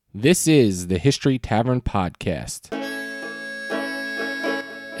This is the History Tavern Podcast.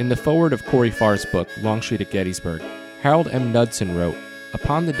 In the foreword of Corey Farr's book, Longstreet at Gettysburg, Harold M. Knudsen wrote,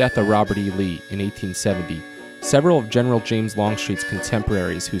 "Upon the death of Robert E. Lee in 1870, several of General James Longstreet's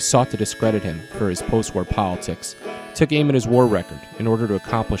contemporaries who sought to discredit him for his post-war politics took aim at his war record in order to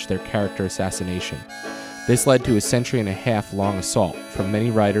accomplish their character assassination. This led to a century-and-a-half long assault from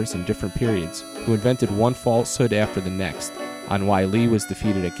many writers in different periods who invented one falsehood after the next on why Lee was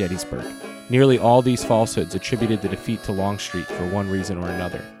defeated at Gettysburg. Nearly all these falsehoods attributed the defeat to Longstreet for one reason or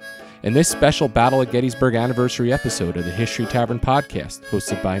another. In this special Battle of Gettysburg anniversary episode of the History Tavern Podcast,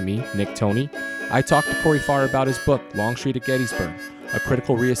 hosted by me, Nick Toney, I talked to Corey Farr about his book, Longstreet at Gettysburg, A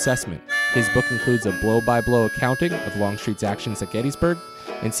Critical Reassessment. His book includes a blow-by-blow accounting of Longstreet's actions at Gettysburg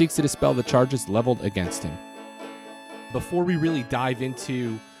and seeks to dispel the charges leveled against him. Before we really dive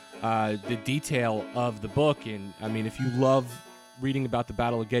into the detail of the book, and I mean, if you love reading about the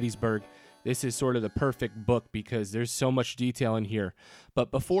Battle of Gettysburg, this is sort of the perfect book because there's so much detail in here.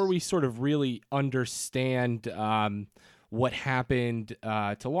 But before we sort of really understand what happened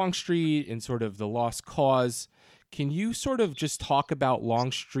to Longstreet and sort of the lost cause, can you sort of just talk about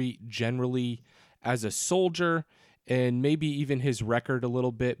Longstreet generally as a soldier and maybe even his record a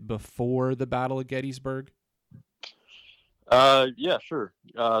little bit before the Battle of Gettysburg? Yeah, sure.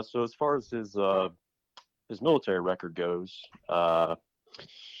 So as far as his military record goes,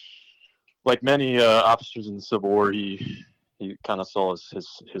 like many officers in the Civil War, he kind of saw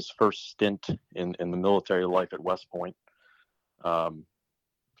his first stint in the military life at West Point.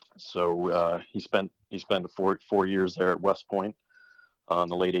 So he spent 4 years there at West Point in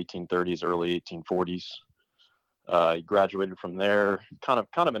the late 1830s, early 1840s. He graduated from there, kind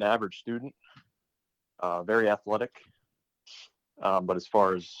of an average student, very athletic. But as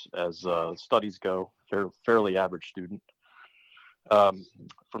far as studies go, fairly average student.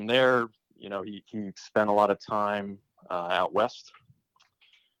 From there, he spent a lot of time out west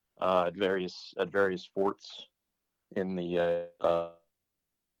at various forts in the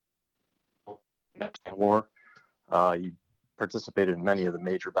Mexican War. He participated in many of the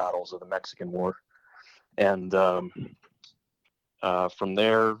major battles of the Mexican War, and from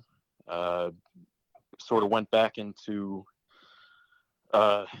there, sort of went back into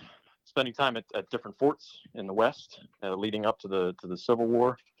spending time at different forts in the West, leading up to the Civil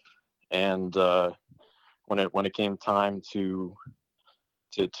War, and when it came time to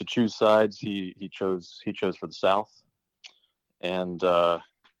choose sides, he chose for the South, and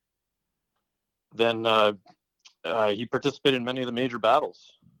then he participated in many of the major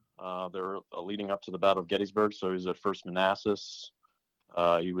battles. They were leading up to the Battle of Gettysburg. So he was at First Manassas.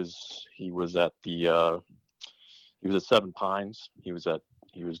 He was at Seven Pines. He was at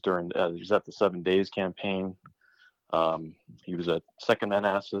the 7 Days campaign. He was at Second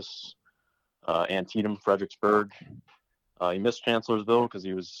Manassas, Antietam, Fredericksburg. He missed Chancellorsville because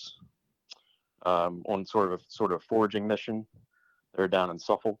he was on sort of foraging mission. They're down in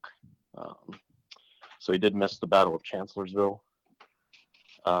Suffolk, so he did miss the Battle of Chancellorsville.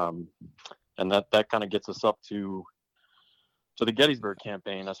 And that kind of gets us up to the Gettysburg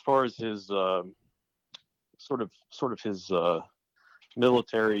campaign. As far as his sort of his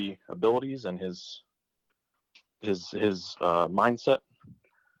military abilities and his mindset,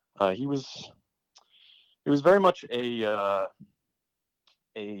 he was very much a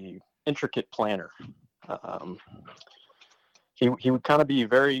intricate planner. He would kind of be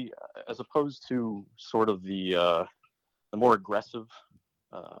very, as opposed to sort of the more aggressive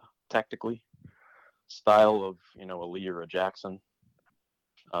tactically style of a Lee or a Jackson.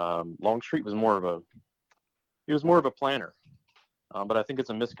 Longstreet was more of a planner, but I think it's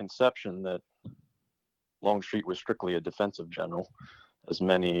a misconception that Longstreet was strictly a defensive general, as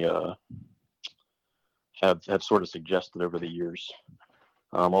many have sort of suggested over the years.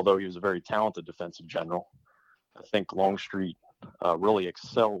 Although he was a very talented defensive general, I think Longstreet really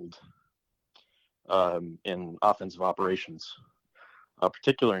excelled in offensive operations,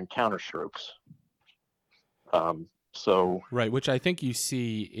 particularly in counterstrokes. Right, which I think you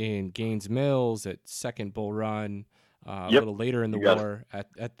see in Gaines Mills at Second Bull Run, a Yep, little later in the war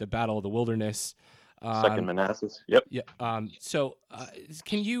at the Battle of the Wilderness. Second Manassas. Yep. Yeah. So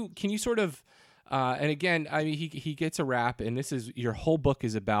can you sort of, and again, I mean, he gets a rap, and this is your whole book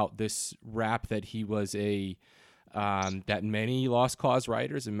is about this rap that he was that many lost cause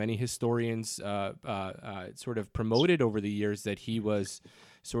writers and many historians sort of promoted over the years, that he was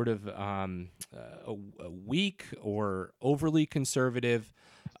sort of a weak or overly conservative.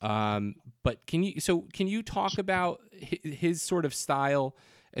 But can you talk about his sort of style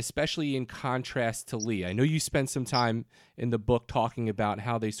especially in contrast to Lee? I know you spent some time in the book talking about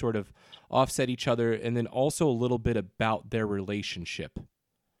how they sort of offset each other, and then also a little bit about their relationship.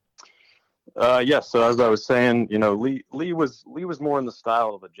 Yes. So as I was saying, Lee was more in the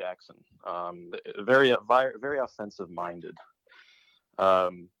style of a Jackson, very offensive minded.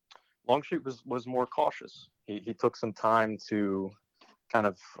 Longstreet was more cautious. He took some time to kind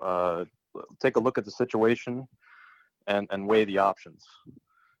of take a look at the situation and weigh the options.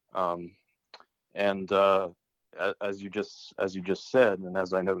 And as you just said, and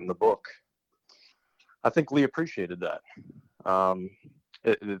as I note in the book, I think Lee appreciated that.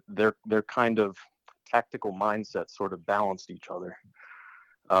 Their kind of tactical mindset sort of balanced each other,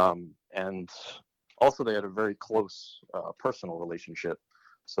 and also they had a very close personal relationship.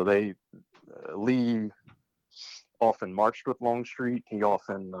 So Lee often marched with Longstreet. He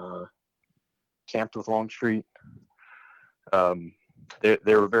often camped with Longstreet. They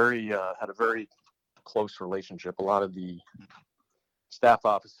were had a very close relationship. A lot of the staff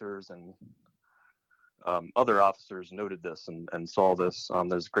officers and other officers noted this and saw this.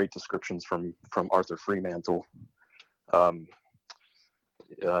 There's great descriptions from Arthur Fremantle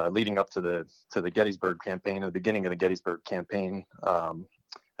leading up to the Gettysburg campaign, the beginning of the Gettysburg campaign,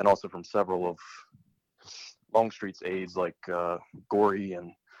 and also from several of Longstreet's aides like Gorey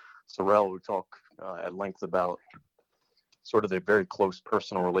and Sorrell, who talk at length about sort of the very close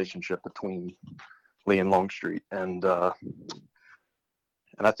personal relationship between Lee and Longstreet. And I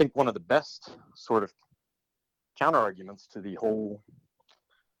think one of the best sort of counter arguments to the whole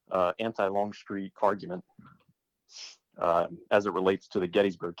anti-Longstreet argument as it relates to the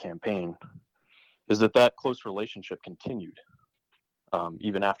Gettysburg campaign is that close relationship continued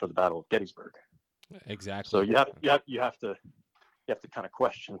even after the Battle of Gettysburg. Exactly. So you have to kind of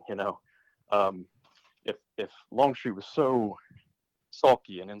question, if Longstreet was so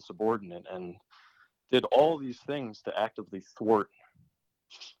sulky and insubordinate and did all these things to actively thwart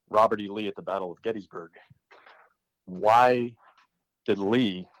Robert E. Lee at the Battle of Gettysburg, why did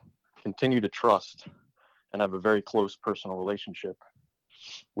Lee continue to trust and have a very close personal relationship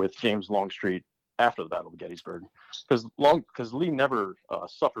with James Longstreet after the Battle of Gettysburg? Because Lee never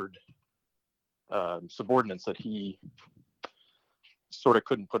suffered subordinates that he sort of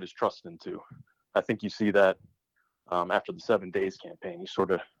couldn't put his trust into. I think you see that after the 7 Days campaign. He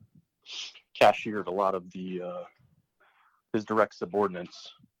sort of cashiered a lot of his direct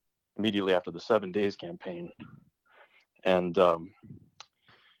subordinates immediately after the 7 Days campaign. And,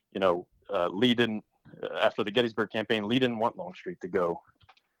 Lee didn't, after the Gettysburg campaign, Lee didn't want Longstreet to go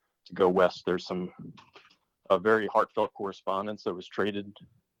west. There's some very heartfelt correspondence that was traded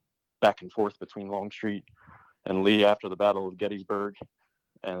back and forth between Longstreet and Lee after the Battle of Gettysburg.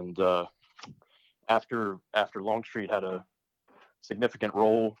 And after Longstreet had a significant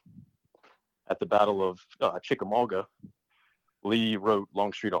role at the Battle of Chickamauga, Lee wrote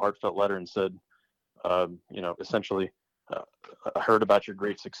Longstreet a heartfelt letter and said, essentially, I heard about your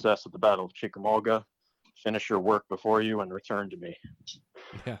great success at the Battle of Chickamauga. Finish your work before you and return to me.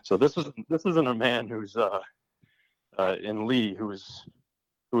 Yeah. So this isn't a man who's in Lee who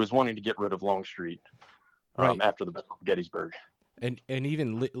was wanting to get rid of Longstreet right after the Battle of Gettysburg. And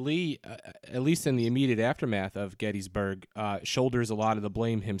even Lee, at least in the immediate aftermath of Gettysburg, shoulders a lot of the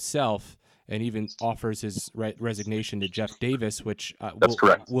blame himself, and even offers his resignation to Jeff Davis, which That's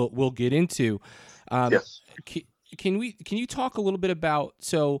correct. We'll get into. Yes. Can you talk a little bit about,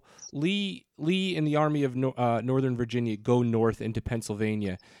 so Lee and the Army of Northern Virginia go north into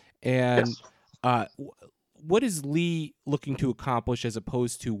Pennsylvania, and yes. What is Lee looking to accomplish as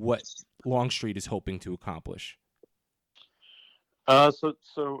opposed to what Longstreet is hoping to accomplish?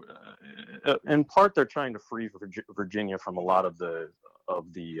 So in part, they're trying to free Virginia from a lot of the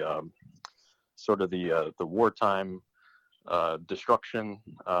sort of the wartime destruction.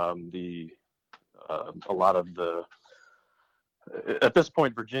 A lot of the at this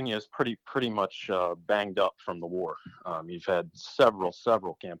point, Virginia is pretty much banged up from the war. You've had several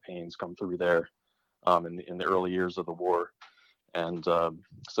campaigns come through there in the early years of the war, and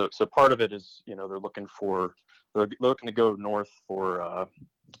so part of it is they're looking to go north for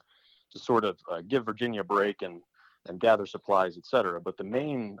to sort of give Virginia a break and gather supplies, etc. But the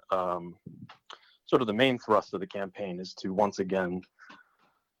main the main thrust of the campaign is to once again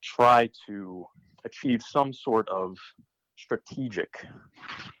try to achieve some sort of strategic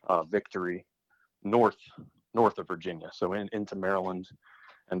victory north of Virginia, so into Maryland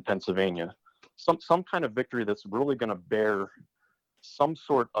and Pennsylvania, some kind of victory that's really going to bear some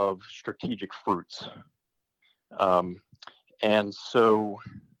sort of strategic fruits. And so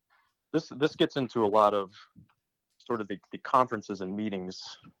this gets into a lot of sort of the conferences and meetings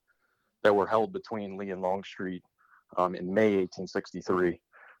that were held between Lee and Longstreet in May 1863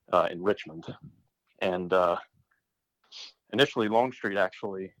 in Richmond. And initially, Longstreet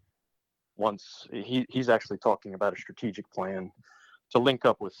actually he's actually talking about a strategic plan to link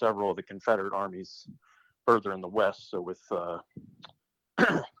up with several of the Confederate armies further in the west, so with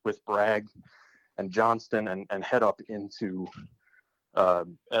with Bragg and Johnston, and head up into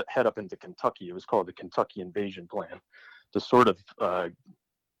Kentucky. It was called the Kentucky Invasion Plan, to sort of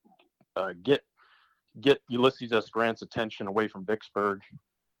get Ulysses S. Grant's attention away from Vicksburg.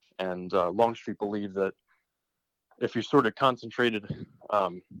 And Longstreet believed that if you sort of concentrated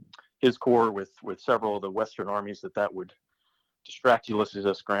his corps with several of the Western armies, that would distract Ulysses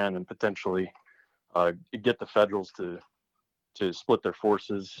S. Grant and potentially get the Federals to split their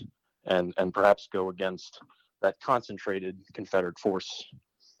forces and perhaps go against that concentrated Confederate force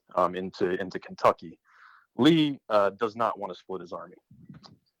into Kentucky. Lee does not want to split his army.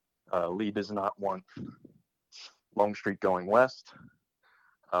 Lee does not want Longstreet going west.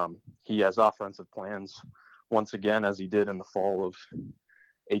 He has offensive plans once again, as he did in the fall of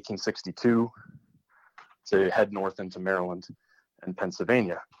 1862, to head north into Maryland and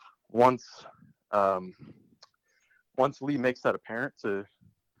Pennsylvania. Once Lee makes that apparent to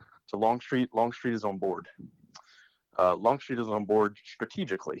Longstreet is on board. Longstreet is on board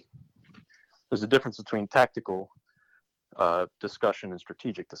strategically. There's a difference between tactical discussion and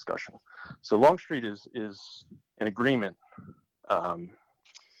strategic discussion. So Longstreet is in agreement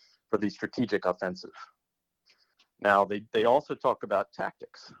for the strategic offensive. Now they also talk about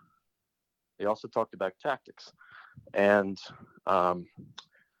tactics. And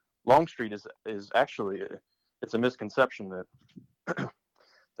Longstreet is actually, it's a misconception that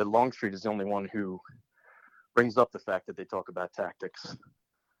that Longstreet is the only one who brings up the fact that they talk about tactics.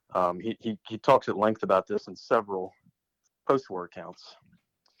 He talks at length about this in several post-war accounts.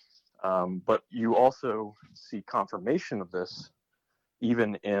 But you also see confirmation of this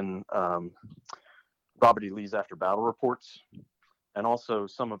even in Robert E. Lee's after-battle reports, and also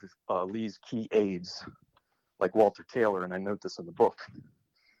some of Lee's key aides, like Walter Taylor, and I note this in the book,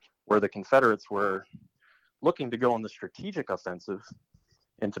 where the Confederates were looking to go on the strategic offensive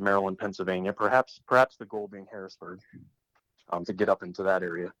into Maryland, Pennsylvania, perhaps the goal being Harrisburg, to get up into that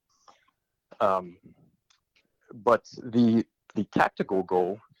area. But the tactical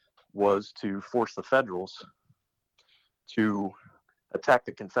goal was to force the Federals to attack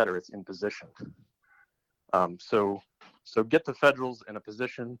the Confederates in position. So get the Federals in a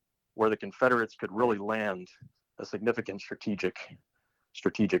position where the Confederates could really land a significant strategic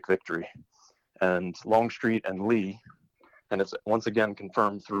victory. And Longstreet and Lee, and it's once again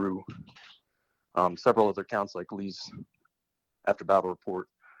confirmed through several other accounts like Lee's after-battle report,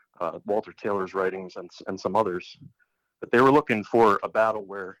 Walter Taylor's writings, and some others, that they were looking for a battle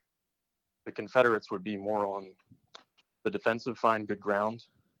where the Confederates would be more on the defensive, find good ground,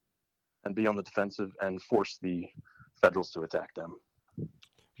 and be on the defensive and force the Federals to attack them.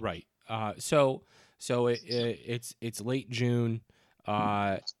 Right. So it's late June,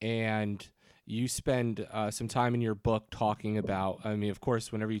 and you spend some time in your book talking about, I mean, of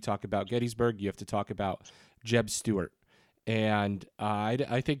course, whenever you talk about Gettysburg, you have to talk about Jeb Stuart. And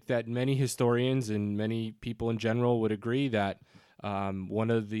I think that many historians and many people in general would agree that one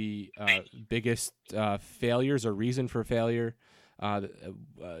of the biggest failures or reason for failure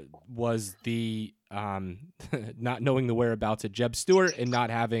was the not knowing the whereabouts of Jeb Stuart and not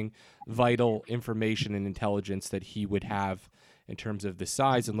having vital information and intelligence that he would have in terms of the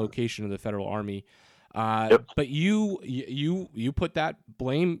size and location of the Federal Army. Yep. But you put that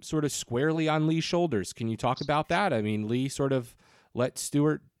blame sort of squarely on Lee's shoulders. Can you talk about that? I mean, Lee sort of let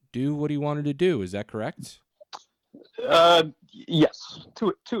Stuart do what he wanted to do. Is that correct? Yes,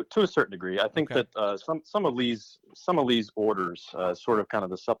 to a certain degree. I think that some of Lee's orders, sort of kind of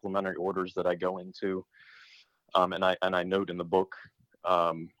the supplementary orders that I go into, and I note in the book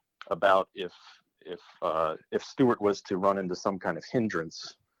about if Stuart was to run into some kind of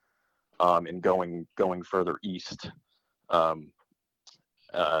hindrance in going further east,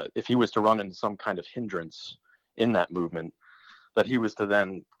 if he was to run into some kind of hindrance in that movement, that he was to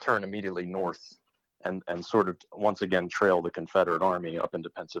then turn immediately north and sort of once again trail the Confederate Army up into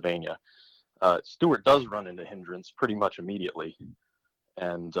Pennsylvania. Stuart does run into hindrance pretty much immediately,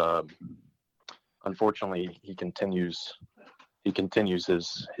 and unfortunately he continues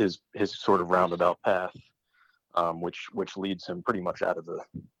his sort of roundabout path, which leads him pretty much out of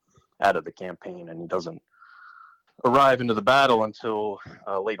the campaign, and he doesn't arrive into the battle until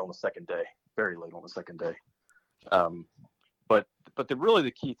late on the second day, very late on the second day. But really the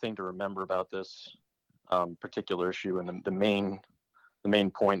key thing to remember about this, particular issue, and the main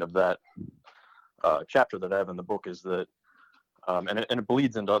point of that chapter that I have in the book is that, and it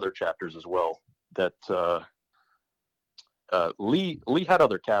bleeds into other chapters as well, that Lee had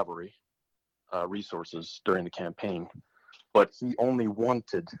other cavalry resources during the campaign, but he only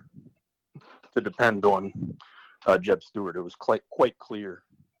wanted to depend on Jeb Stuart. It was quite clear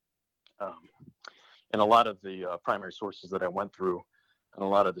in a lot of the primary sources that I went through, and a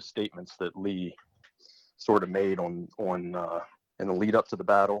lot of the statements that Lee sort of made on in the lead up to the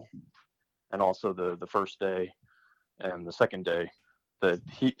battle, and also the first day and the second day, that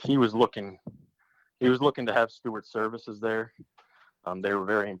he was looking to have Stuart's services there. They were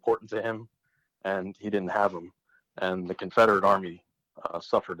very important to him, and he didn't have them. And the Confederate Army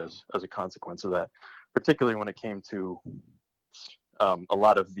suffered as a consequence of that, particularly when it came to a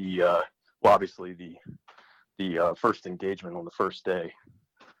lot of the, obviously the first engagement on the first day,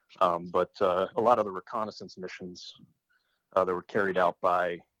 but a lot of the reconnaissance missions that were carried out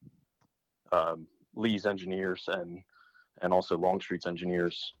by Lee's engineers and also Longstreet's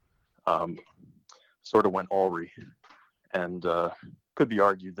engineers sort of went awry, and could be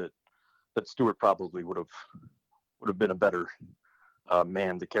argued that Stuart probably would have been a better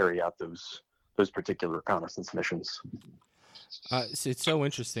man to carry out those particular reconnaissance missions. It's so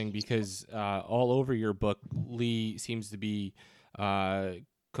interesting because all over your book, Lee seems to be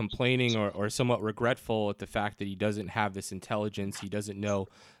complaining or somewhat regretful at the fact that he doesn't have this intelligence. He doesn't know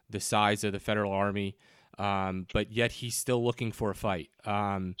the size of the Federal Army, but yet he's still looking for a fight.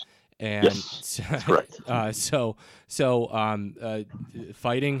 Yes, correct.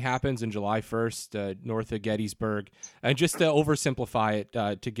 Fighting happens on July 1st north of Gettysburg. And just to oversimplify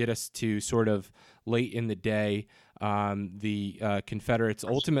it, to get us to sort of late in the day, the Confederates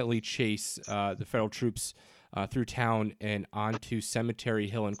ultimately chase the Federal troops through town and onto Cemetery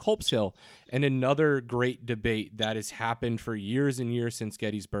Hill and Culp's Hill. And another great debate that has happened for years and years since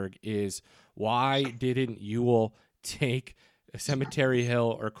Gettysburg is, why didn't Ewell take Cemetery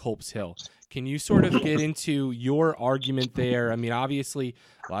Hill or Culp's Hill? Can you sort of get into your argument there? I mean, obviously,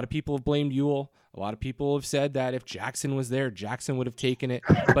 a lot of people have blamed Ewell. A lot of people have said that if Jackson was there, Jackson would have taken it.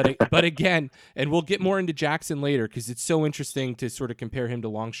 But again, and we'll get more into Jackson later because it's so interesting to sort of compare him to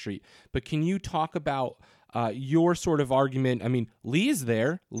Longstreet. But can you talk about your sort of argument? I mean, Lee is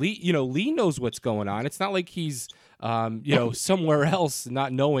there. Lee knows what's going on. It's not like he's somewhere else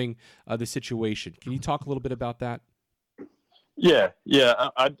not knowing the situation. Can you talk a little bit about that? Yeah.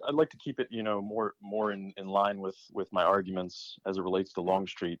 I'd like to keep it, more in line with my arguments as it relates to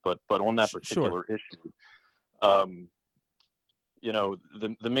Longstreet, but on that particular issue, the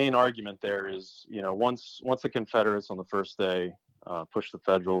main argument there is, once the Confederates on the first day pushed the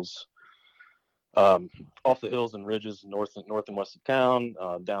Federals off the hills and ridges north and west of town,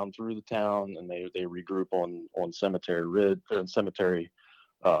 down through the town, and they regroup on Cemetery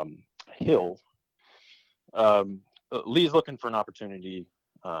Hill. Lee's looking for an opportunity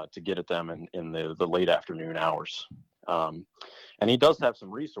to get at them in the late afternoon hours. And he does have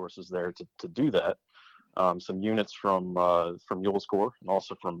some resources there to do that. Some units from Ewell's Corps and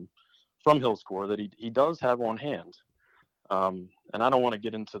also from Hill's Corps that he does have on hand. And I don't want to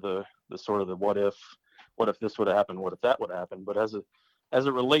get into the sort of the what if this would have happened, what if that would happen. But as it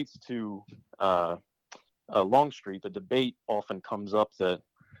relates to Longstreet, the debate often comes up that,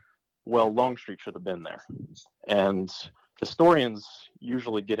 well, Longstreet should have been there. And historians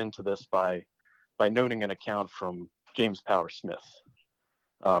usually get into this by noting an account from James Power Smith,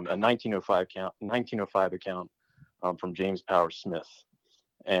 a 1905 account from James Power Smith.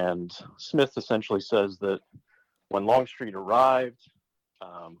 And Smith essentially says that when Longstreet arrived,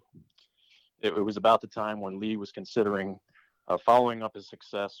 it was about the time when Lee was considering following up his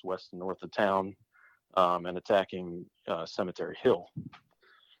success west and north of town and attacking Cemetery Hill.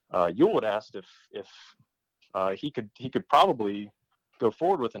 Ewell had asked if he could probably go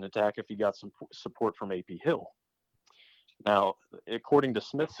forward with an attack if he got some support from A.P. Hill. Now, according to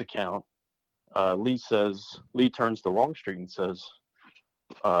Smith's account, Lee turns to Longstreet and says,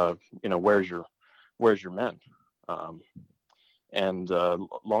 where's your men? And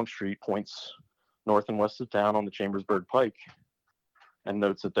Longstreet points north and west of town on the Chambersburg Pike and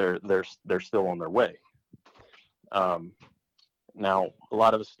notes that they're still on their way. Now, a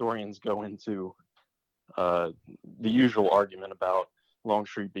lot of historians go into the usual argument about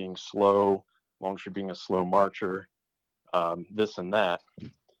Longstreet being slow, Longstreet being a slow marcher, this and that,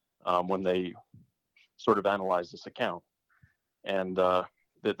 when they sort of analyze this account. And the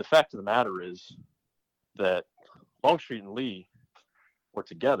fact of the matter is that Longstreet and Lee were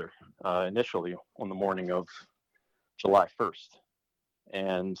together initially on the morning of July 1st.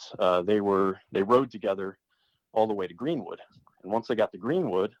 and they rode together all the way to Greenwood. And once they got to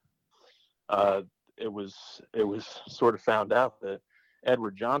Greenwood, it was sort of found out that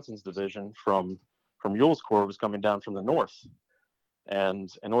Edward Johnson's division from Ewell's Corps was coming down from the north, and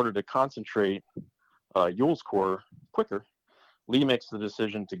in order to concentrate Ewell's Corps quicker, Lee makes the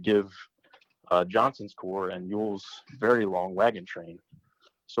decision to give Johnson's Corps and Ewell's very long wagon train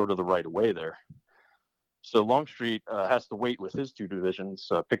sort of the right of way there. So Longstreet has to wait with his two divisions.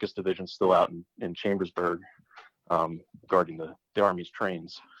 Pickett's division still out in Chambersburg, guarding the Army's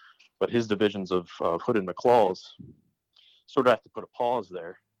trains. But his divisions of Hood and McLaws sort of have to put a pause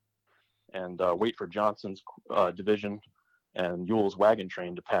there and wait for Johnson's division and Ewell's wagon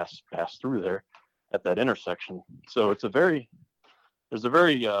train to pass through there at that intersection. So there's a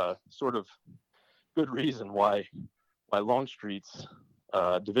very sort of good reason why Longstreet's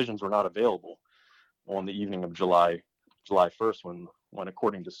divisions were not available on the evening of July 1st, when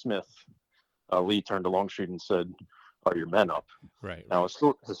according to Smith, Lee turned to Longstreet and said, "Are your men up?" Right. Now,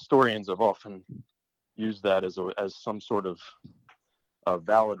 historians have often used that as some sort of a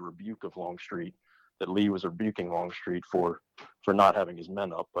valid rebuke of Longstreet, that Lee was rebuking Longstreet for not having his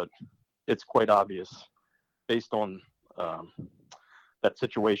men up. But it's quite obvious, based on that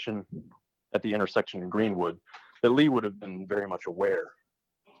situation at the intersection in Greenwood, that Lee would have been very much aware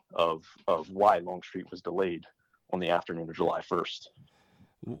of why Longstreet was delayed on the afternoon of July 1st.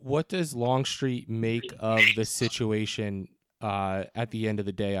 What does Longstreet make of the situation at the end of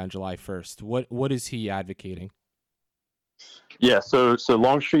the day on July 1st? What is he advocating? Yeah, so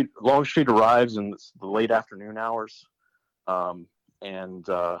Longstreet arrives in the late afternoon hours, and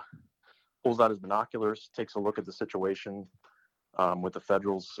pulls out his binoculars, takes a look at the situation with the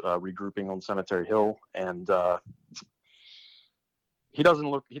Federals regrouping on Cemetery Hill, and he doesn't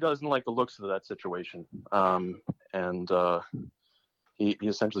like the looks of that situation, and he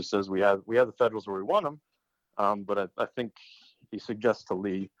essentially says we have the Federals where we want them, but I think he suggests to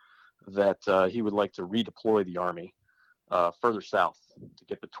Lee that he would like to redeploy the Army further south to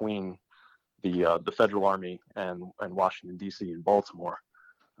get between the Federal Army and Washington, D.C. and Baltimore,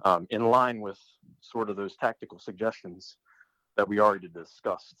 in line with sort of those tactical suggestions that we already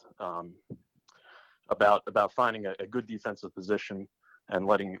discussed, about finding a good defensive position and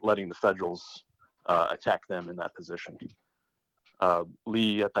letting the Federals attack them in that position.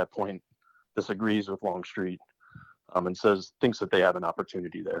 Lee at that point disagrees with Longstreet and thinks that they have an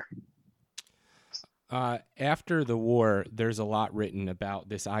opportunity there. After the war, there's a lot written about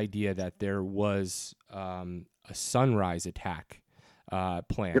this idea that there was a sunrise attack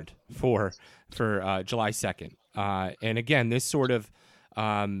planned for July 2nd. And again, this sort of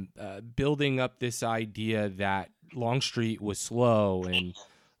building up this idea that Longstreet was slow and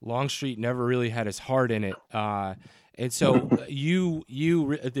Longstreet never really had his heart in it. And so you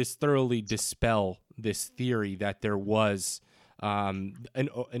this thoroughly dispel this theory that there was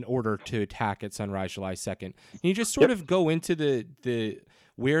an order to attack at sunrise July 2nd. Can you just sort of go into the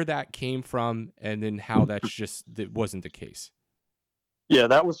where that came from and then how that wasn't the case? Yeah,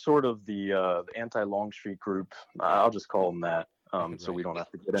 that was sort of the anti-Longstreet group. I'll just call them that, so we don't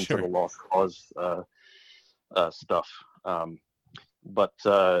have to get into the lost cause stuff. But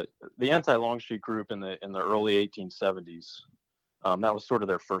the anti-Longstreet group in the early 1870s, that was sort of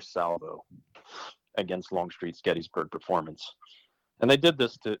their first salvo against Longstreet's Gettysburg performance, and they did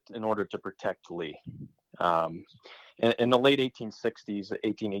this in order to protect Lee. In the late 1860s,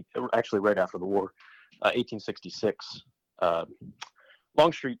 actually right after the war, 1866,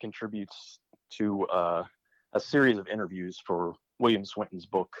 Longstreet contributes to a series of interviews for William Swinton's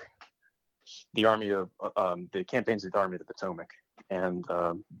book, The Campaigns of the Army of the Potomac. And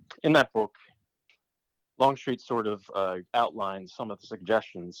in that book, Longstreet sort of outlines some of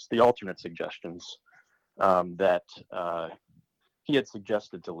the alternate suggestions that he had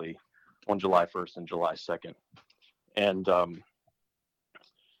suggested to Lee on July 1st and July 2nd. And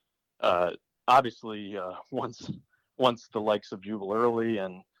obviously, once the likes of Jubal Early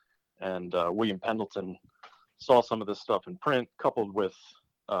and William Pendleton saw some of this stuff in print, coupled with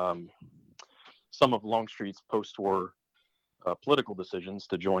some of Longstreet's post-war political decisions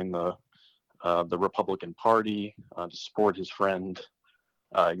to join the Republican Party, to support his friend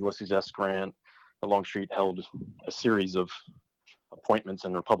Ulysses S. Grant, Longstreet held a series of appointments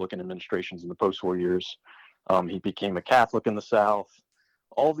in Republican administrations in the post-war years. He became a Catholic in the South.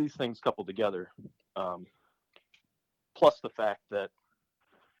 All these things coupled together, plus the fact that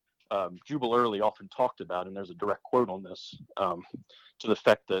Jubal Early often talked about, and there's a direct quote on this, to the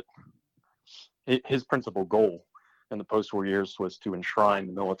effect that his principal goal in the post-war years was to enshrine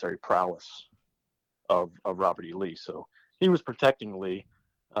the military prowess of Robert E. Lee. So he was protecting Lee,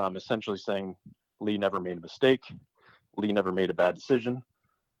 essentially saying Lee never made a mistake, Lee never made a bad decision.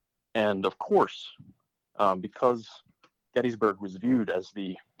 And of course, because Gettysburg was viewed as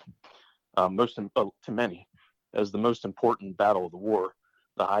the to many, as the most important battle of the war,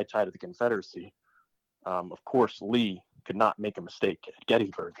 the high tide of the Confederacy, of course, Lee could not make a mistake at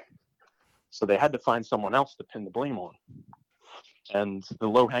Gettysburg. So they had to find someone else to pin the blame on. And the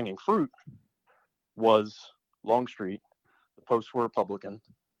low-hanging fruit was Longstreet, the post-war Republican,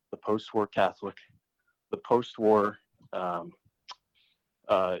 the post-war Catholic, the post-war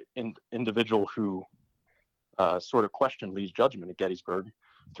individual who sort of questioned Lee's judgment at Gettysburg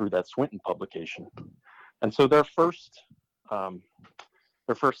through that Swinton publication. And so their first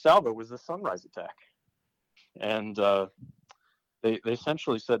salvo was the Sunrise attack. And they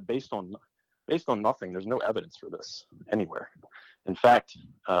essentially said, based on nothing, there's no evidence for this anywhere. In fact,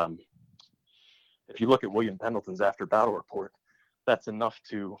 if you look at William Pendleton's after battle report, that's enough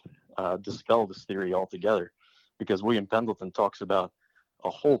to dispel this theory altogether, because William Pendleton talks about a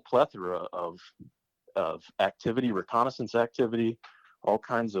whole plethora of activity, reconnaissance activity, all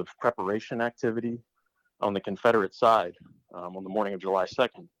kinds of preparation activity on the Confederate side on the morning of July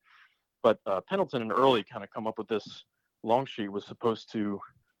 2nd. But Pendleton and Early kind of come up with this. Longstreet was supposed to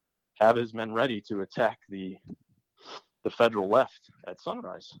have his men ready to attack the Federal left at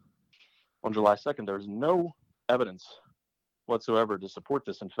sunrise on July 2nd. There's no evidence whatsoever to support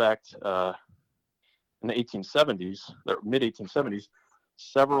this. In fact, in the 1870s, the mid-1870s,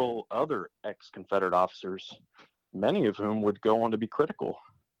 several other ex-Confederate officers, many of whom would go on to be critical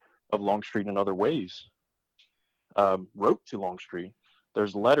of Longstreet in other ways, wrote to Longstreet.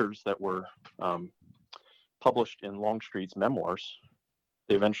 There's letters that were published in Longstreet's memoirs.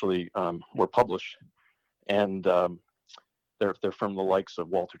 They eventually were published, and they're from the likes of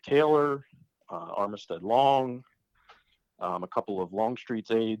Walter Taylor, Armistead Long, a couple of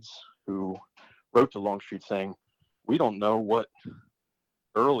Longstreet's aides who wrote to Longstreet saying, "We don't know what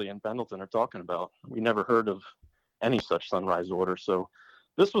Early and Pendleton are talking about. We never heard of any such sunrise order." So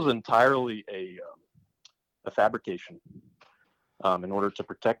this was entirely a fabrication in order to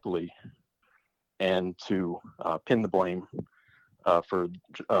protect Lee and to pin the blame for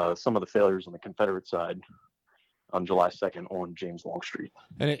some of the failures on the Confederate side on July 2nd on James Longstreet.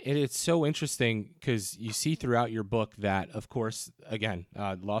 And it's so interesting because you see throughout your book that, of course, again,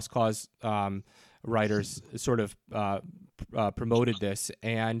 Lost Cause writers sort of promoted this,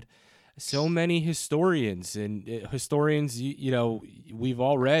 and so many historians you know, we've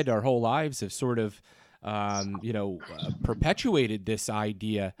all read our whole lives have sort of perpetuated this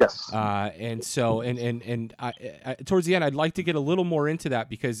idea. Yes. And so, and I, towards the end, I'd like to get a little more into that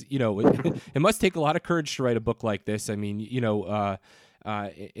because, you know, it must take a lot of courage to write a book like this. I mean, you know,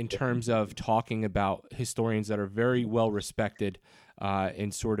 in terms of talking about historians that are very well respected,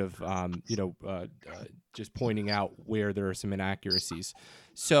 and sort of, just pointing out where there are some inaccuracies.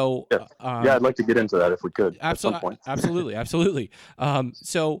 So, yeah, I'd like to get into that if we could at some point. Absolutely.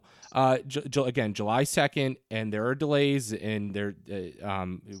 So, again, July 2nd, and there are delays, and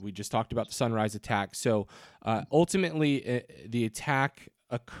we just talked about the Sunrise attack. So, ultimately, the attack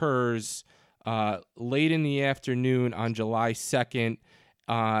occurs late in the afternoon on July 2nd.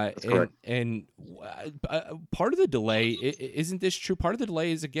 And part of the delay, isn't this true? Part of the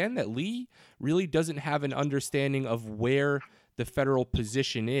delay is, again, that Lee really doesn't have an understanding of where the federal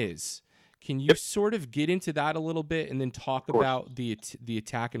position is. Can you sort of get into that a little bit and then talk about the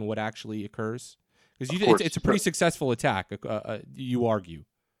attack and what actually occurs? Because it's a pretty successful attack, you argue.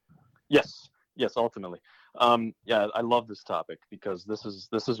 Yes, ultimately. Yeah, I love this topic because this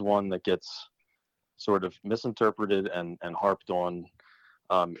is one that gets sort of misinterpreted and harped on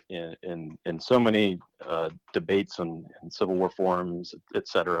in so many debates and Civil War forums, et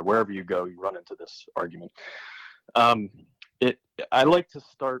cetera. Wherever you go, you run into this argument. I like to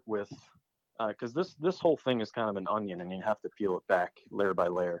start with, because this whole thing is kind of an onion, and you have to peel it back layer by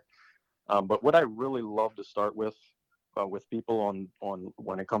layer. But what I really love to start with people on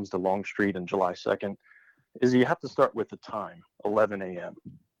when it comes to Longstreet and July 2nd is you have to start with the time, 11 a.m.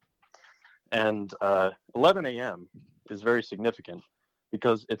 And 11 a.m. is very significant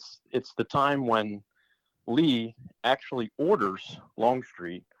because it's the time when Lee actually orders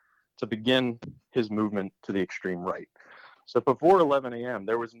Longstreet to begin his movement to the extreme right. So before 11 a.m.,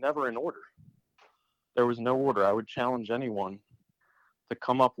 there was never an order. There was no order. I would challenge anyone to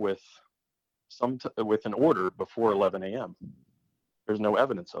come up with with an order before 11 a.m. There's no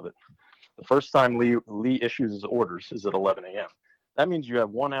evidence of it. The first time Lee issues his orders is at 11 a.m. That means you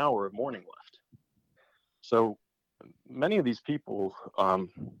have 1 hour of morning left. So many of these people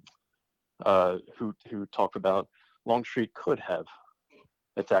who talk about Longstreet could have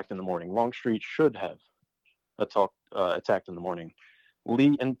attacked in the morning. Longstreet should have attacked in the morning.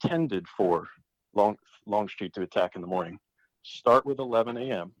 Lee intended for Longstreet to attack in the morning. Start with 11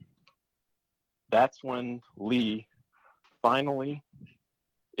 a.m. That's when Lee finally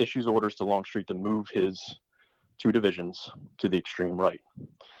issues orders to Longstreet to move his 2 divisions to the extreme right.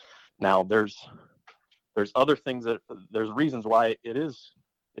 Now, there's other things there's reasons why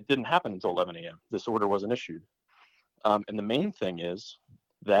it didn't happen until 11 a.m. This order wasn't issued. And the main thing is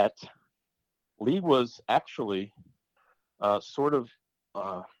that Lee was actually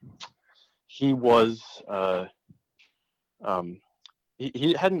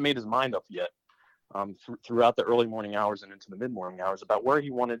he hadn't made his mind up yet throughout the early morning hours and into the mid-morning hours about where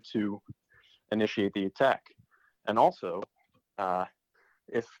he wanted to initiate the attack. And also,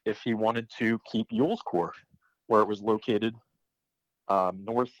 if he wanted to keep Ewell's Corps where it was located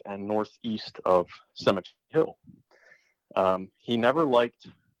north and northeast of Cemetery Hill. He never liked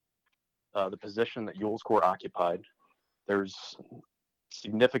the position that Ewell's Corps occupied. There's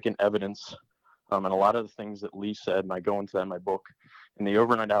significant evidence, and a lot of the things that Lee said, and I go into that in my book, in the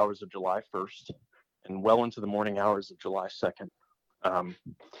overnight hours of July 1st and well into the morning hours of July 2nd,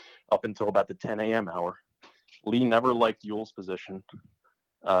 up until about the 10 a.m. hour, Lee never liked Ewell's position.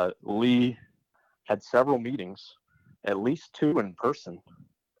 Lee had several meetings, at least 2 in person,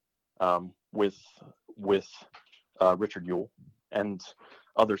 with Richard Ewell and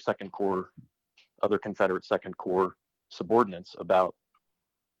other Confederate Second Corps subordinates about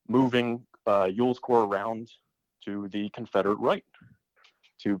moving Ewell's Corps around to the Confederate right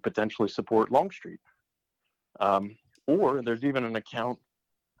to potentially support Longstreet. Or there's even an account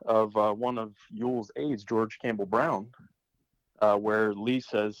of one of Ewell's aides, George Campbell Brown, where Lee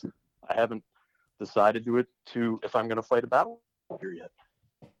says, I haven't decided if I'm going to fight a battle here yet.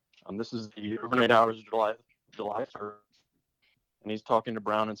 This is the overnight hours of July 3rd, and he's talking to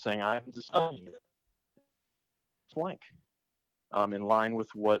Brown and saying, I haven't decided yet. Blank. In line with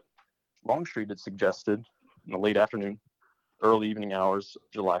what Longstreet had suggested in the late afternoon, early evening hours of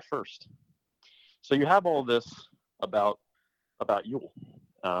July 1st. So you have all this about Ewell.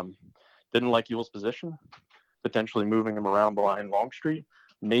 Didn't like Ewell's position, potentially moving him around behind Longstreet,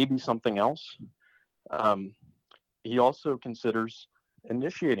 maybe something else. He also considers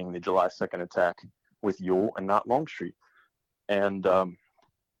initiating the July 2nd attack with Ewell and not Longstreet. And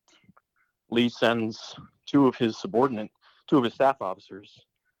Lee sends 2 of his staff officers,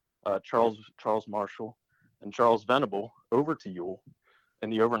 Charles Marshall and Charles Venable, over to Ewell in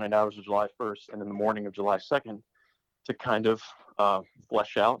the overnight hours of July 1st and in the morning of July 2nd to kind of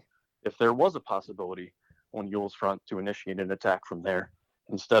flesh out if there was a possibility on Ewell's front to initiate an attack from there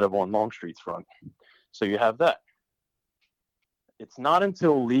instead of on Longstreet's front. So you have that. It's not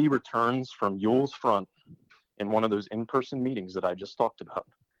until Lee returns from Ewell's front in one of those in-person meetings that I just talked about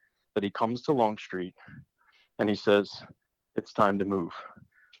that he comes to Longstreet and he says, it's time to move.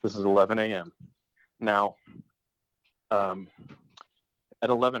 This is 11 a.m. Now, at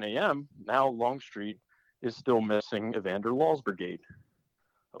 11 a.m., now Longstreet is still missing Evander Law's brigade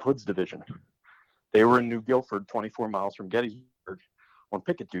of Hood's division. They were in New Guilford, 24 miles from Gettysburg, on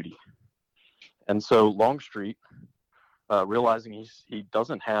picket duty. And so Longstreet, realizing he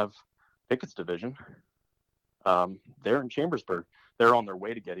doesn't have Pickett's division, they're in Chambersburg. They're on their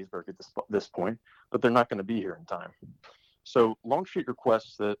way to Gettysburg at this point, but they're not going to be here in time. So Longstreet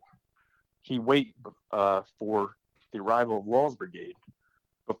requests that he wait for the arrival of Law's brigade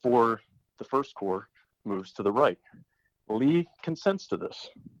before the First Corps moves to the right. Lee consents to this.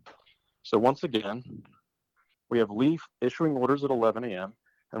 So once again, we have Lee issuing orders at 11 a.m.,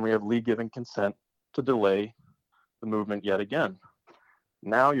 and we have Lee giving consent to delay the movement yet again.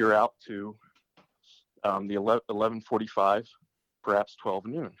 Now you're out to the 11:45, perhaps 12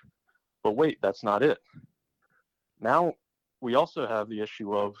 noon. But wait, that's not it. Now we also have the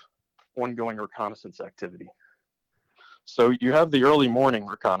issue of ongoing reconnaissance activity. So you have the early morning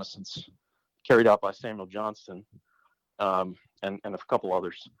reconnaissance carried out by Samuel Johnston and a couple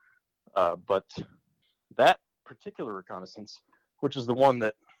others. But that particular reconnaissance, which is the one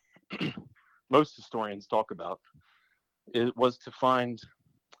that most historians talk about, it was to find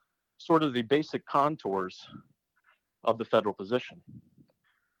sort of the basic contours of the federal position.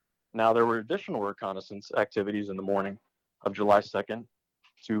 Now, there were additional reconnaissance activities in the morning of July 2nd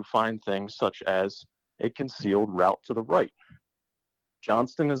to find things such as a concealed route to the right.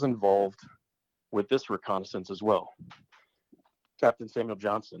 Johnston is involved with this reconnaissance as well. Captain Samuel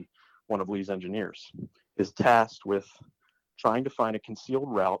Johnston, one of Lee's engineers, is tasked with trying to find a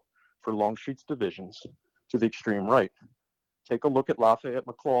concealed route for Longstreet's divisions to the extreme right. Take a look at Lafayette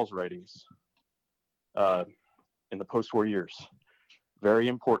McLaw's writings. in the post-war years. Very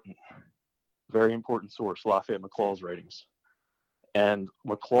important source, Lafayette McLaws' writings. And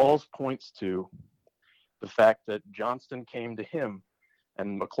McLaws points to the fact that Johnston came to him,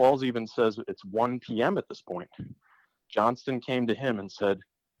 and McLaws even says it's 1 p.m. at this point. Johnston came to him and said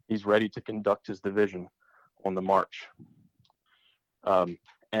he's ready to conduct his division on the march.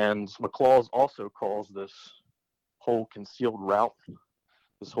 And McLaws also calls this whole concealed route,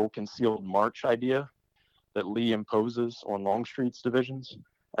 this whole concealed march idea that Lee imposes on Longstreet's divisions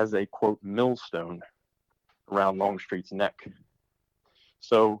as a, quote, millstone around Longstreet's neck.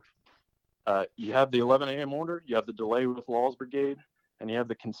 So you have the 11 a.m. order, you have the delay with Law's brigade, and you have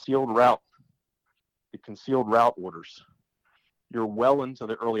the concealed route orders. You're well into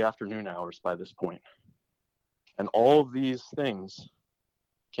the early afternoon hours by this point. And all of these things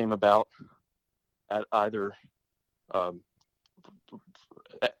came about at either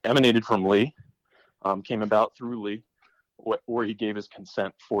emanated from Lee, came about through Lee, or he gave his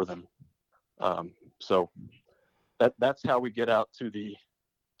consent for them. So that's how we get out to the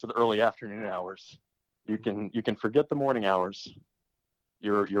early afternoon hours. You can forget the morning hours.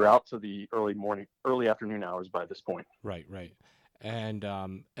 You're out to the early afternoon hours by this point. Right. And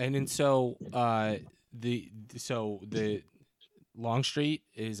so the Longstreet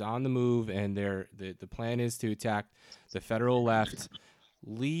is on the move, and the plan is to attack the Federal left.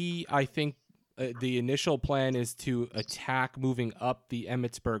 Lee, I think the initial plan is to attack moving up the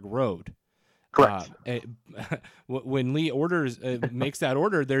Emmitsburg Road. Correct. When Lee makes that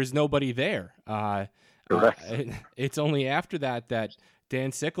order, there's nobody there. Correct. It's only after that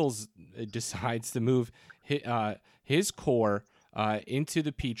Dan Sickles decides to move his corps into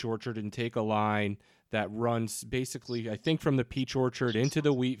the Peach Orchard and take a line that runs basically, I think, from the Peach Orchard into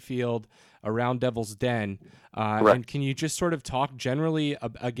the wheat field around Devil's Den. And can you just sort of talk generally,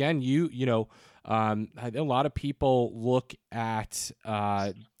 again, a lot of people look at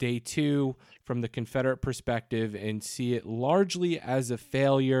day 2 from the Confederate perspective and see it largely as a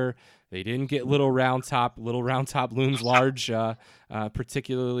failure. They didn't get Little Round Top. Little Round Top looms large,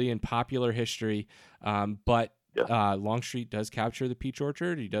 particularly in popular history. But Longstreet does capture the Peach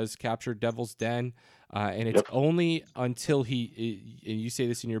Orchard. He does capture Devil's Den. And it's only until and you say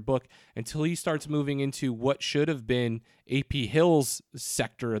this in your book, until he starts moving into what should have been A.P. Hill's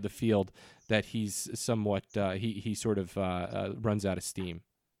sector of the field that he's somewhat, he sort of runs out of steam.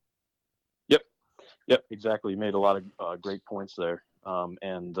 Yep, exactly. You made a lot of great points there. I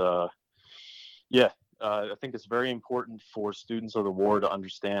think it's very important for students of the war to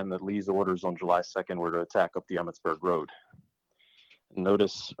understand that Lee's orders on July 2nd were to attack up the Emmitsburg Road.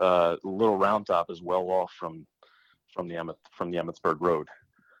 Notice Little Round Top is well off from the Emmitsburg Road.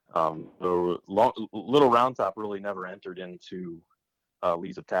 Little Round Top really never entered into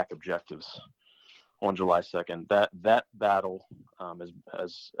Lee's attack objectives on July 2nd. That battle,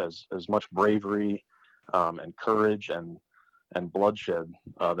 as much bravery and courage and bloodshed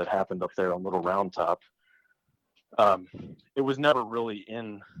that happened up there on Little Round Top, it was never really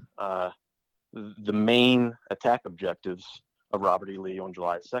in the main attack objectives of Robert E. Lee on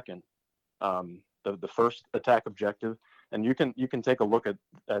July 2nd. The first attack objective, and you can take a look at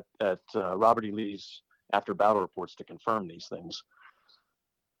Robert E. Lee's after battle reports to confirm these things.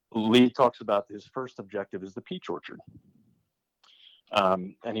 Lee talks about his first objective is the Peach Orchard.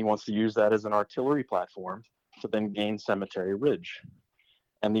 And he wants to use that as an artillery platform to then gain Cemetery Ridge.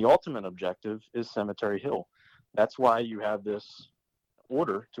 And the ultimate objective is Cemetery Hill. That's why you have this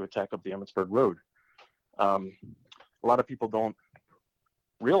order to attack up the Emmitsburg Road. A lot of people don't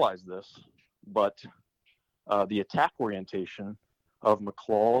realize this, but the attack orientation of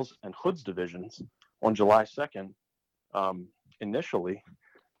McLaws and Hood's divisions on July 2nd, initially,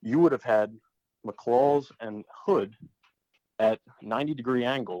 you would have had McLaws and Hood at 90-degree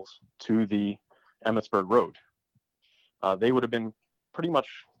angles to the Emmitsburg Road. They would have been pretty much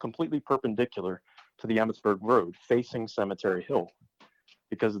completely perpendicular to the Emmitsburg Road, facing Cemetery Hill,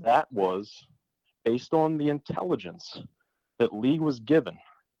 because that was based on the intelligence that Lee was given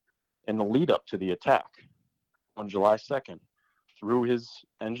in the lead up to the attack on July 2nd through his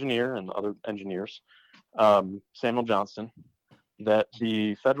engineer and other engineers, Samuel Johnston, that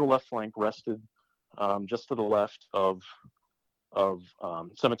the Federal left flank rested just to the left of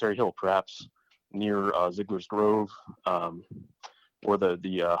Cemetery Hill, perhaps near Ziegler's Grove or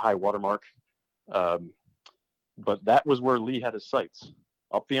the high watermark. But that was where Lee had his sights,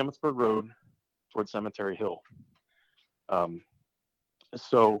 up the Emmitsburg Road towards Cemetery Hill.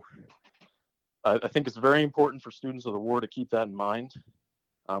 So I think it's very important for students of the war to keep that in mind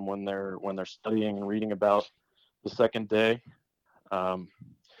when they're studying and reading about the second day.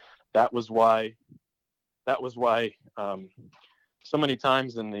 That was why that was why so many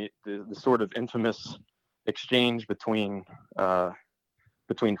times in the sort of infamous exchange between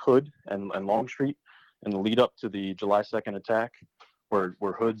Hood and Longstreet in the lead up to the July 2nd attack, where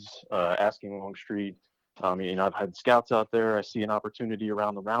Hood's asking Longstreet, I've had scouts out there. I see an opportunity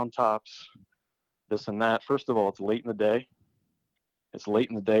around the Round Tops, this and that. First of all, it's late in the day. It's late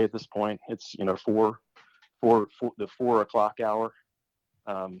in the day at this point. It's, the 4 o'clock hour.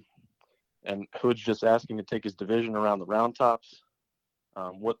 And Hood's just asking to take his division around the Round Tops.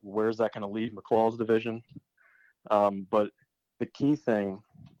 Where's that going to leave McClaw's division? But the key thing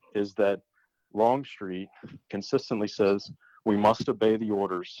is that Longstreet consistently says we must obey the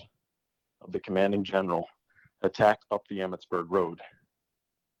orders of the commanding general, attack up the Emmetsburg Road.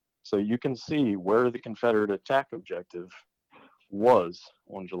 So you can see where the Confederate attack objective was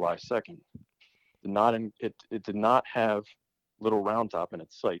on July 2nd. It did not have Little Round Top in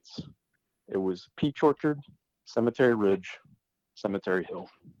its sights. It was Peach Orchard, Cemetery Ridge, Cemetery Hill.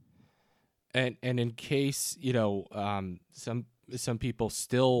 And in case, some people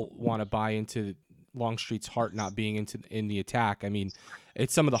still want to buy into Longstreet's heart not being in the attack. I mean,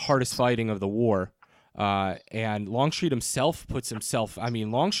 it's some of the hardest fighting of the war. And Longstreet himself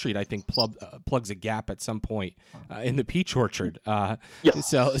Longstreet, I think, plugs a gap at some point in the Peach Orchard. Yes.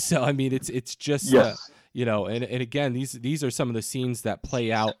 So I mean, it's just, yes. And again, these are some of the scenes that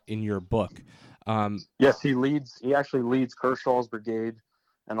play out in your book. Yes, he actually leads Kershaw's brigade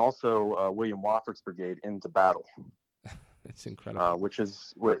and also William Wofford's brigade into battle. It's incredible.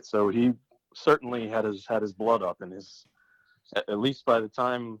 So he certainly had his blood up, and at least by the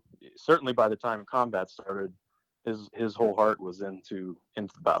time combat started, his whole heart was into the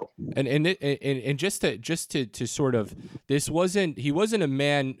battle. And just to sort of, he wasn't a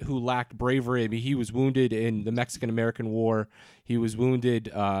man who lacked bravery. I mean, he was wounded in the Mexican-American War. He was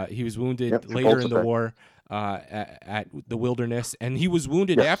wounded later in the war at the Wilderness, and he was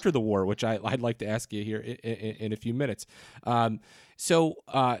wounded after the war, which I'd like to ask you here in a few minutes. So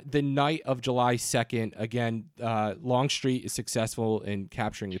the night of July 2nd, again, Longstreet is successful in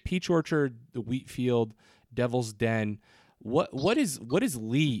capturing the Peach Orchard, the wheat field, Devil's Den. What does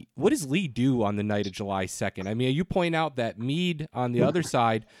Lee do on the night of July 2nd? I mean, you point out that Meade on the other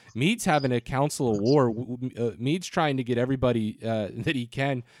side, Meade's having a council of war. Meade's trying to get everybody that he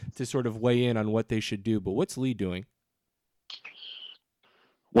can to sort of weigh in on what they should do. But what's Lee doing?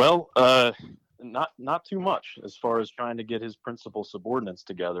 Well, not too much as far as trying to get his principal subordinates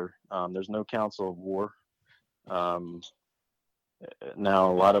together. There's no council of war.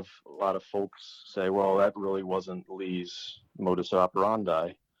 Now, a lot of folks say, well, that really wasn't Lee's modus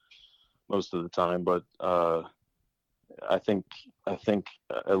operandi most of the time, but I think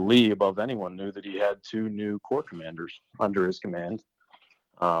Lee, above anyone, knew that he had two new corps commanders under his command.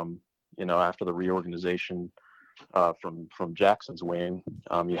 After the reorganization from Jackson's wing,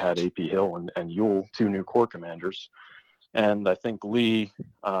 you had A.P. Hill and Ewell, two new corps commanders, and I think Lee.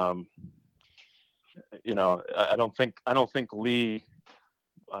 I don't think Lee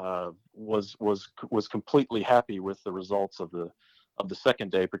was completely happy with the results of the second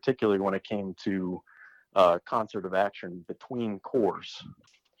day, particularly when it came to concert of action between corps.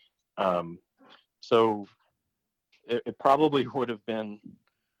 So it probably would have been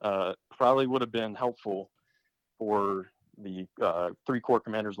helpful for the three corps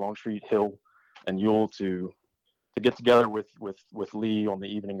commanders, Longstreet, Hill, and Ewell, to get together with Lee on the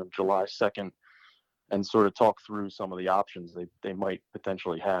evening of July 2nd. And sort of talk through some of the options they might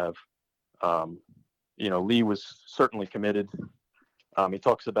potentially have. Lee was certainly committed. He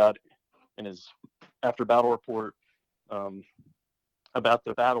talks about in his after battle report about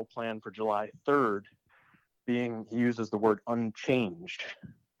the battle plan for July 3rd he uses the word unchanged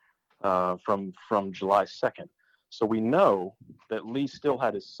from July 2nd. So we know that Lee still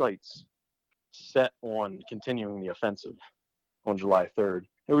had his sights set on continuing the offensive on July 3rd.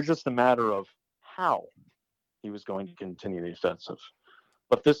 It was just a matter of how he was going to continue the offensive.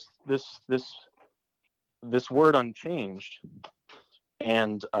 But this word unchanged,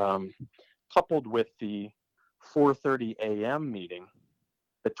 and coupled with the 4:30 a.m. meeting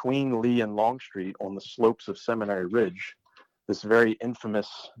between Lee and Longstreet on the slopes of Seminary Ridge, this very infamous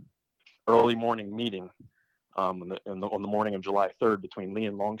early morning meeting on the morning of July 3rd between Lee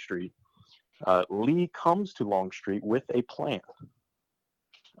and Longstreet, Lee comes to Longstreet with a plan.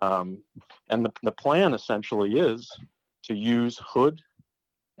 And the plan essentially is to use Hood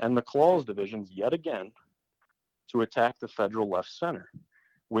and McClaw's divisions yet again to attack the Federal left center,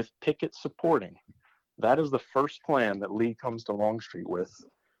 with Pickett supporting. That is the first plan that Lee comes to Longstreet with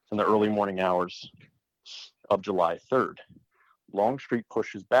in the early morning hours of July 3rd. Longstreet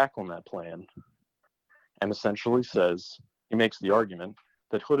pushes back on that plan and essentially says, he makes the argument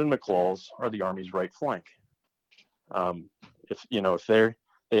that Hood and McLaws are the Army's right flank. If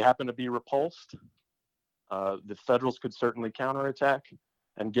they happen to be repulsed, the Federals could certainly counterattack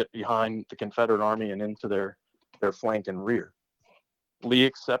and get behind the Confederate Army and into their flank and rear. Lee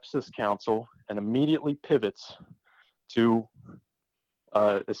accepts this counsel and immediately pivots to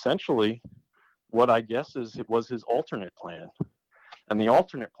essentially what I guess was his alternate plan. And the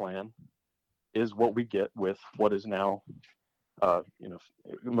alternate plan is what we get with what is now,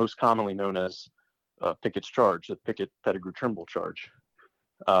 most commonly known as Pickett's charge, the Pickett-Pettigrew-Trimble charge.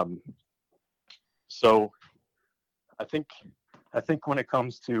 So I think when it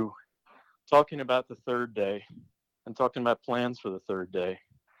comes to talking about the third day and talking about plans for the third day,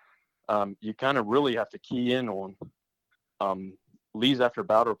 you kind of really have to key in on Lee's after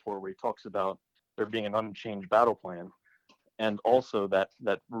battle report, where he talks about there being an unchanged battle plan, and also that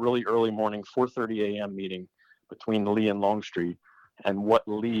really early morning 4:30 a.m. meeting between Lee and Longstreet, and what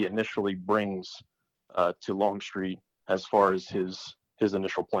Lee initially brings to Longstreet as far as his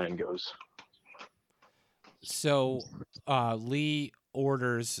initial plan goes. So Lee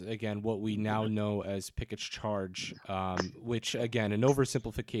orders, again, what we now know as Pickett's charge, which, again, an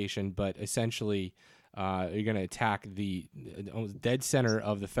oversimplification, but essentially you're going to attack the dead center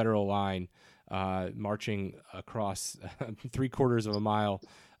of the Federal line, marching across 3/4 of a mile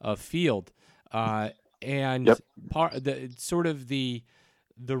of field. And yep.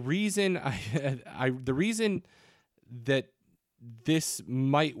 The reason the reason that this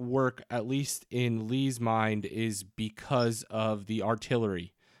might work, at least in Lee's mind, is because of the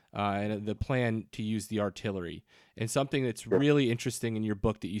artillery and the plan to use the artillery. And something that's really interesting in your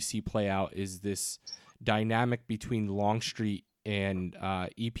book that you see play out is this dynamic between Longstreet and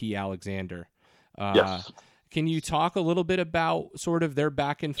E.P. Alexander. Yes. Can you talk a little bit about sort of their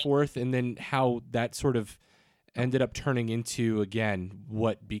back and forth, and then how that sort of ended up turning into, again,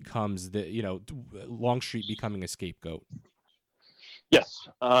 what becomes Longstreet becoming a scapegoat? Yes.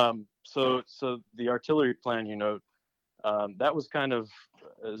 So the artillery plan, that was kind of,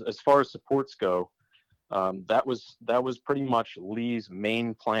 as far as supports go, that was pretty much Lee's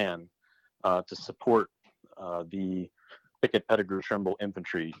main plan to support the Pickett-Pettigrew-Trimble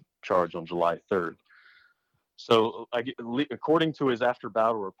infantry charge on July 3rd. So according to his after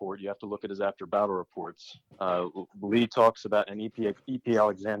battle report, you have to look at his after battle reports. Lee talks about, and E.P.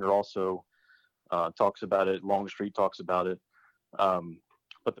 Alexander also talks about it. Longstreet talks about it.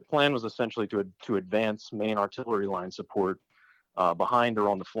 But the plan was essentially to advance main artillery line support behind or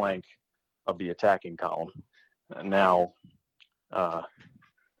on the flank of the attacking column. Now, I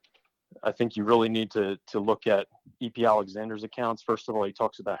think you really need to look at E.P. Alexander's accounts. First of all, he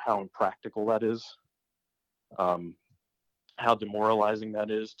talks about how impractical that is, how demoralizing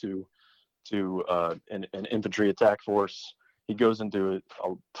that is to an infantry attack force. He goes into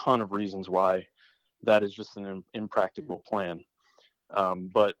a ton of reasons why that is just an impractical plan.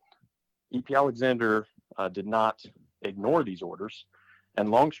 But E.P. Alexander did not ignore these orders. And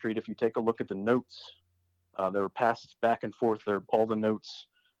Longstreet, if you take a look at the notes that were passed back and forth, all the notes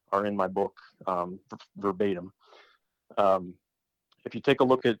are in my book verbatim. If you take a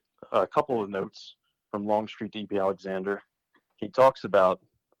look at a couple of notes from Longstreet to E.P. Alexander, he talks about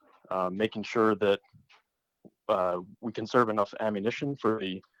making sure that we conserve enough ammunition for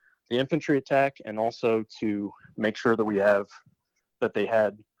the infantry attack, and also to make sure that they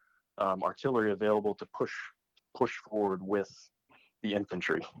had artillery available to push forward with the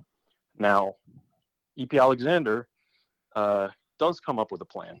infantry. Now, E.P. Alexander does come up with a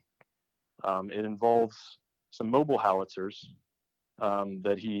plan. It involves some mobile howitzers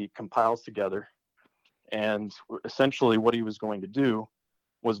that he compiles together, and essentially what he was going to do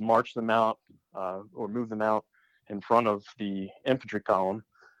was march them out or move them out in front of the infantry column,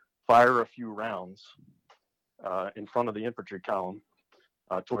 fire a few rounds in front of the infantry column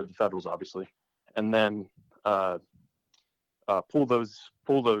toward the Federals, obviously, and then pull those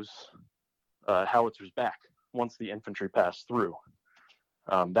howitzers back once the infantry passed through.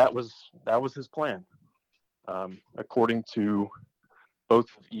 That was his plan, according to both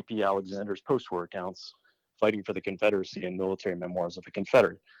of E.P. Alexander's post-war accounts, Fighting for the Confederacy and Military Memoirs of a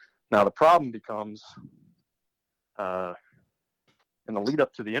Confederate. Now, the problem becomes, in the lead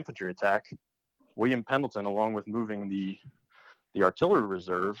up to the infantry attack, William Pendleton, along with moving the artillery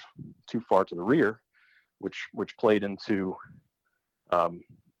reserve too far to the rear, which played into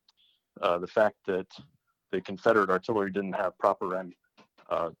the fact that the Confederate artillery didn't have proper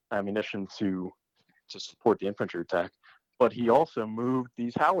ammunition to support the infantry attack. But he also moved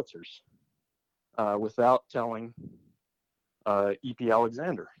these howitzers without telling E.P.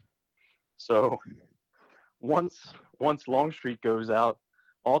 Alexander. So once Longstreet goes out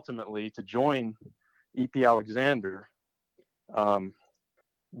ultimately to join E.P. Alexander,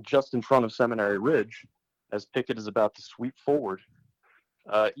 just in front of Seminary Ridge, as Pickett is about to sweep forward,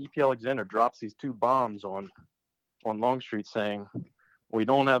 E.P. Alexander drops these 2 bombs on Longstreet, saying, "We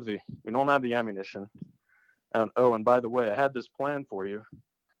don't have the ammunition. And by the way, I had this plan for you.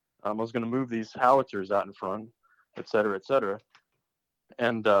 I was going to move these howitzers out in front, et cetera, et cetera.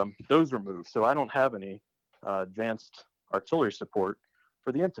 And those were moved. So I don't have any advanced artillery support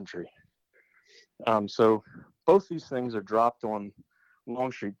for the infantry." So both these things are dropped on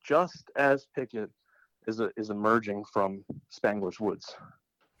Longstreet just as Pickett is emerging from Spangler's Woods.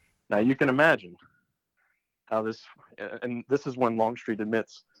 Now you can imagine how this is when Longstreet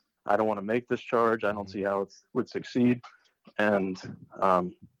admits, "I don't want to make this charge. I don't see how it would succeed." And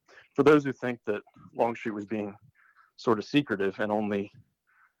for those who think that Longstreet was being sort of secretive and only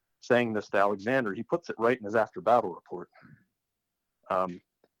saying this to Alexander, he puts it right in his after battle report.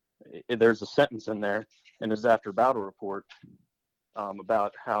 There's a sentence in there in his after battle report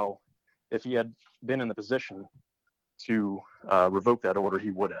about how if he had been in the position to revoke that order,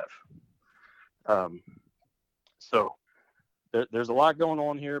 he would have. So there's a lot going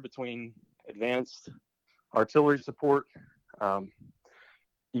on here between advanced artillery support.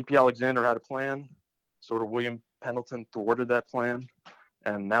 E.P. Alexander had a plan, sort of William Pendleton thwarted that plan,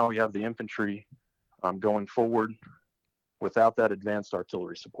 and now we have the infantry going forward without that advanced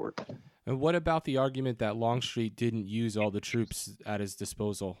artillery support. And what about the argument that Longstreet didn't use all the troops at his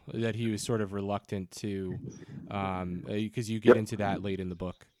disposal, that he was sort of reluctant to, because you get into that late in the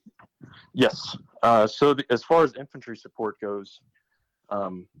book? Yes. So as far as infantry support goes,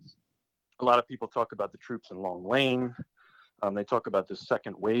 a lot of people talk about the troops in Long Lane. They talk about the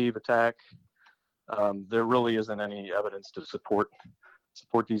second wave attack. There really isn't any evidence to support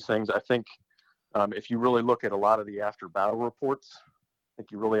these things. I think if you really look at a lot of the after battle reports, I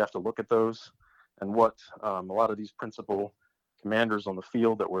think you really have to look at those and what a lot of these principal commanders on the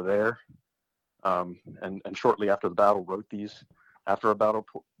field that were there and shortly after the battle wrote these after battle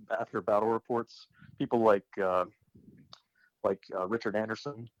reports. People like Richard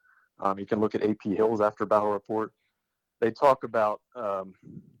Anderson. You can look at A.P. Hill's after battle report. They talk about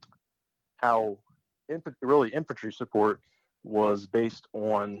how infantry support was based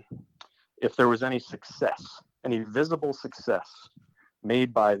on if there was any success, any visible success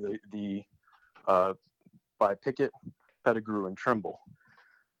made by by Pickett, Pettigrew, and Trimble.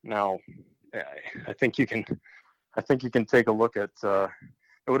 Now, I think you can take a look at.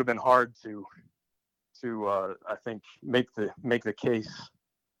 It would have been hard to I think make the case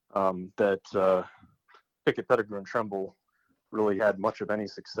that Pickett, Pettigrew, and Trimble really had much of any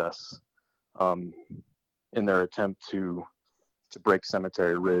success in their attempt to break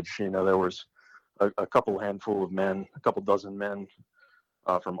Cemetery Ridge. You know, there was a couple handful of men, a couple dozen men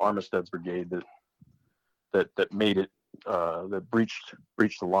from Armistead's brigade that made it, that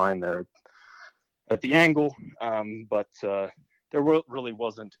breached the line there at the angle, but there really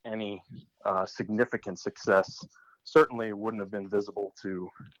wasn't any significant success. Certainly, it wouldn't have been visible to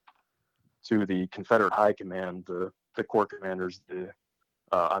the Confederate High Command, the Corps commanders,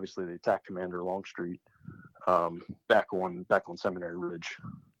 obviously the attack commander Longstreet, back on Seminary Ridge.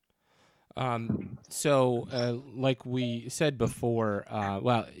 So, like we said before,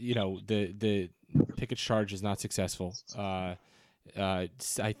 well, you know, the Pickett charge is not successful. I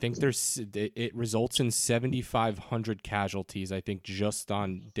think it results in 7,500 casualties, I think, just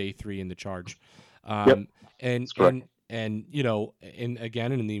on day 3 in the charge. Yep. And you know, in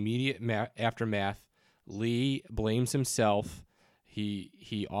the immediate aftermath, Lee blames himself.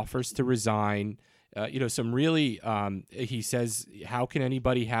 He offers to resign. You know, some really, he says, "How can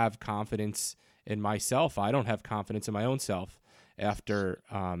anybody have confidence in myself? I don't have confidence in my own self." After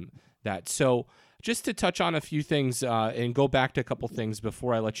that, so just to touch on a few things and go back to a couple things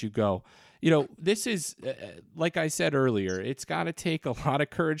before I let you go. You know, this is, like I said earlier, it's got to take a lot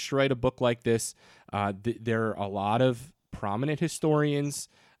of courage to write a book like this. There are a lot of prominent historians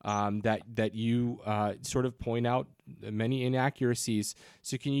that you sort of point out many inaccuracies.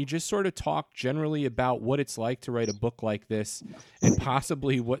 So can you just sort of talk generally about what it's like to write a book like this and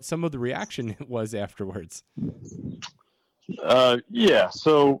possibly what some of the reaction was afterwards? Yeah.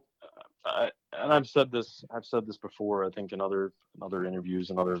 So, and I've said this before, I think in other interviews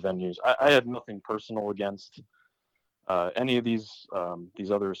and other venues. I had nothing personal against any of these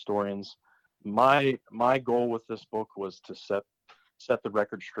other historians. My goal with this book was to set the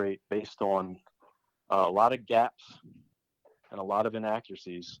record straight based on a lot of gaps and a lot of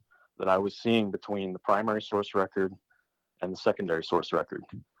inaccuracies that I was seeing between the primary source record and the secondary source record.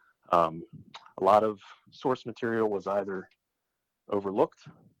 A lot of source material was either overlooked,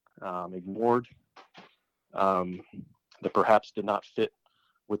 ignored, that perhaps did not fit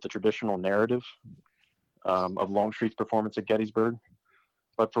with the traditional narrative of Longstreet's performance at Gettysburg.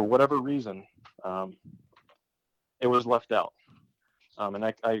 But for whatever reason, it was left out. And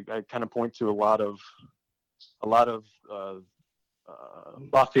I kind of point to a lot of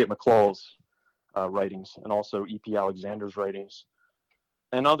Lafayette McClaw's writings, and also E.P. Alexander's writings,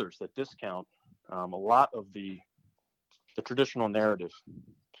 and others that discount a lot of the traditional narrative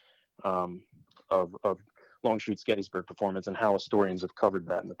of Longstreet's Gettysburg performance and how historians have covered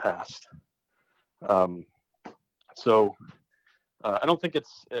that in the past. So I don't think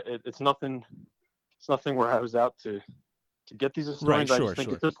it's nothing where I was out to get these historians. Right, sure, I just think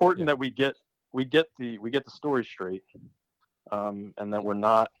sure. it's important Yeah. that we get the story straight, and that we're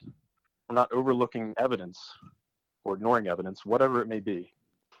not overlooking evidence or ignoring evidence, whatever it may be,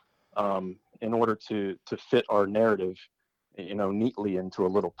 in order to fit our narrative, neatly into a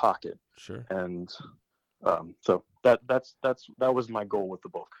little pocket. Sure. And so that was my goal with the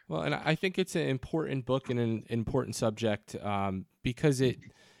book. Well, and I think it's an important book and an important subject, because it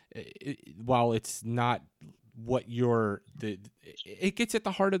while it's not what it gets at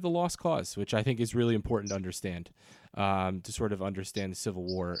the heart of the lost cause, which I think is really important to understand, to sort of understand the Civil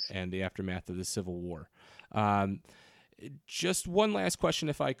War and the aftermath of the Civil War. Just one last question,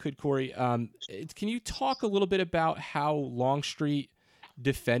 if I could, Corey. Can you talk a little bit about how Longstreet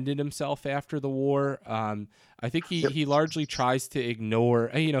defended himself after the war? I think he largely tries to ignore,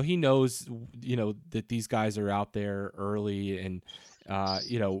 he knows, that these guys are out there early and,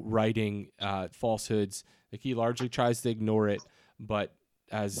 writing falsehoods. Like, he largely tries to ignore it, but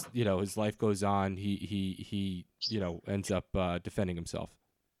as, his life goes on, he ends up defending himself.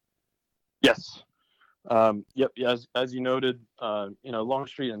 Yes. Yep. As you noted,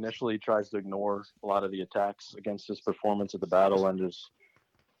 Longstreet initially tries to ignore a lot of the attacks against his performance at the battle and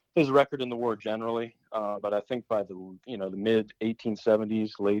his record in the war generally. But I think by the mid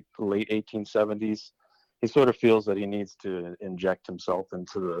 1870s, late 1870s, he sort of feels that he needs to inject himself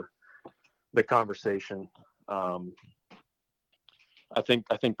into the conversation. I think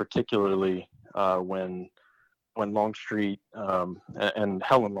particularly when Longstreet and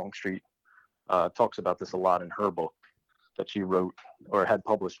Helen Longstreet talks about this a lot in her book that she wrote or had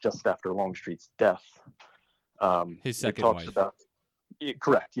published just after Longstreet's death. His second wife.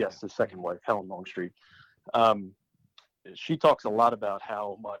 Correct. Yes, his second wife, Helen Longstreet. She talks a lot about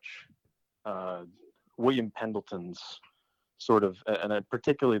how much William Pendleton's sort of, and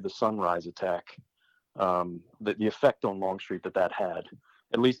particularly the Sunrise attack, the effect on Longstreet that had,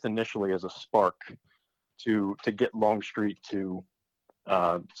 at least initially as a spark to get Longstreet to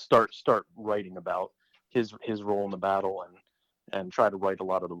start writing about his role in the battle and try to right a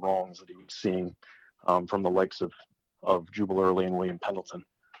lot of the wrongs that he was seeing from the likes of Jubal Early and William Pendleton.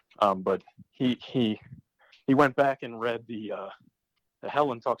 But he went back and read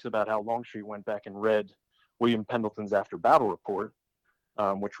Helen talks about how Longstreet went back and read William Pendleton's after battle report,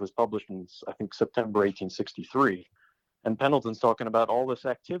 which was published in, I think, September 1863. And Pendleton's talking about all this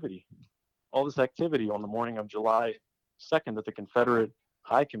activity on the morning of July 2nd that the Confederate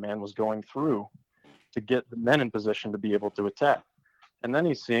High Command was going through to get the men in position to be able to attack. And then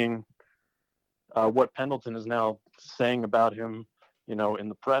he's seeing what Pendleton is now saying about him, in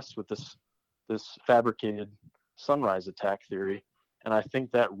the press with this fabricated Sunrise attack theory. And I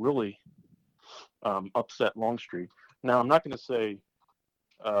think that really upset Longstreet. Now, I'm not going to say,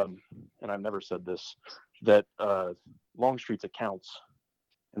 and I've never said this, that Longstreet's accounts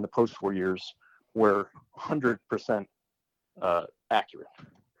in the post-war years were 100% accurate.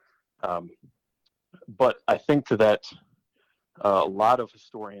 But I think that a lot of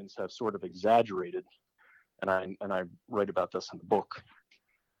historians have sort of exaggerated, and I write about this in the book,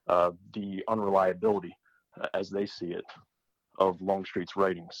 the unreliability, as they see it, of Longstreet's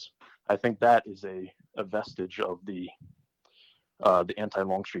writings. I think that is a vestige of the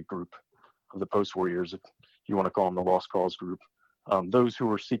anti-Longstreet group of the post-war years, if you want to call them the Lost Cause group. Those who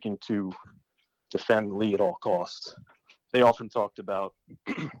were seeking to defend Lee at all costs. They often talked about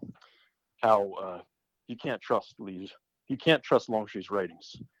how you can't trust Longstreet's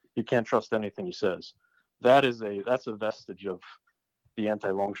writings. You can't trust anything he says. That's a vestige of the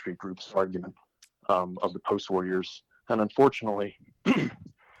anti-Longstreet group's argument of the post-war years, and unfortunately,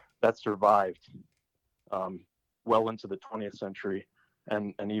 that survived well into the 20th century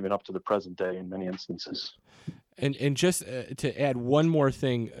and even up to the present day in many instances. And just to add one more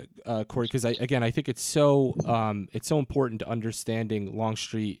thing, Corey, because I think it's so important to understanding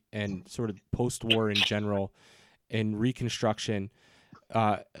Longstreet and sort of post-war in general and Reconstruction.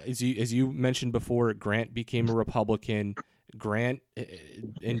 as you mentioned before, Grant became a Republican. Grant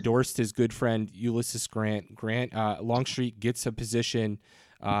endorsed his good friend Ulysses Grant. Longstreet gets a position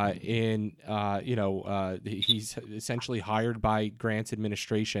he's essentially hired by Grant's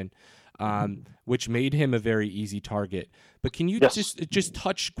administration, which made him a very easy target. But can you just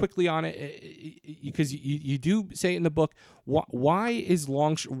touch quickly on it, because you do say it in the book? Why is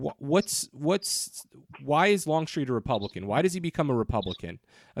why is Longstreet a Republican? Why does he become a Republican?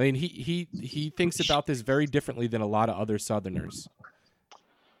 I mean, he thinks about this very differently than a lot of other Southerners.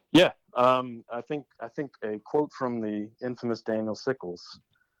 Yeah, I think a quote from the infamous Daniel Sickles,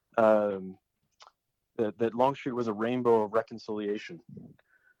 that Longstreet was a rainbow of reconciliation.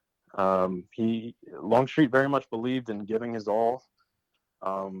 Longstreet very much believed in giving his all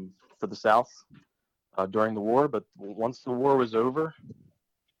for the South during the war, but once the war was over,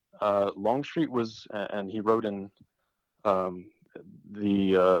 Longstreet was, and he wrote in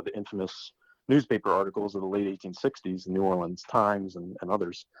the infamous newspaper articles of the late 1860s, the New Orleans Times and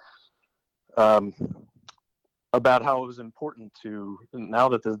others, about how it was important to, now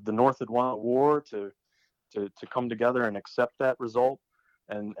that the North had won a war, to come together and accept that result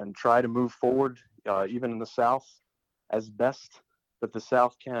and try to move forward, even in the South, as best that the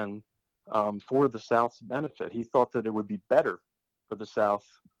South can, for the South's benefit. He thought that it would be better for the South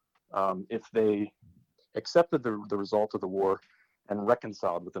if they accepted the result of the war and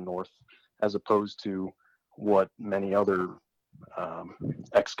reconciled with the North, as opposed to what many other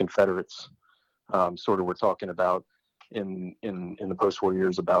ex-Confederates sort of were talking about in the post-war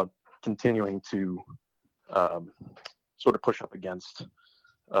years, about continuing to sort of push up against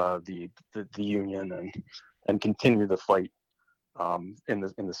the Union and continue the fight in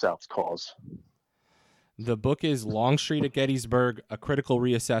the South's cause. The book is Longstreet at Gettysburg, A Critical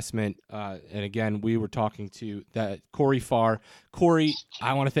Reassessment. And again, we were talking to Corey Farr. Corey,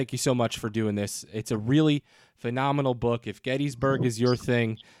 I want to thank you so much for doing this. It's a really phenomenal book. If Gettysburg is your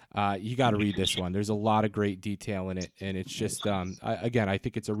thing, you got to read this one. There's a lot of great detail in it. And it's just, I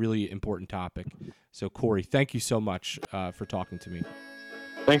think it's a really important topic. So, Corey, thank you so much for talking to me.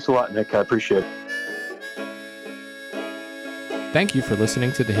 Thanks a lot, Nick. I appreciate it. Thank you for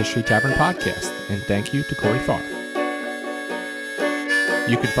listening to the History Tavern podcast, and thank you to Corey Farr.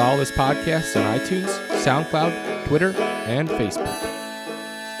 You can follow this podcast on iTunes, SoundCloud, Twitter, and Facebook.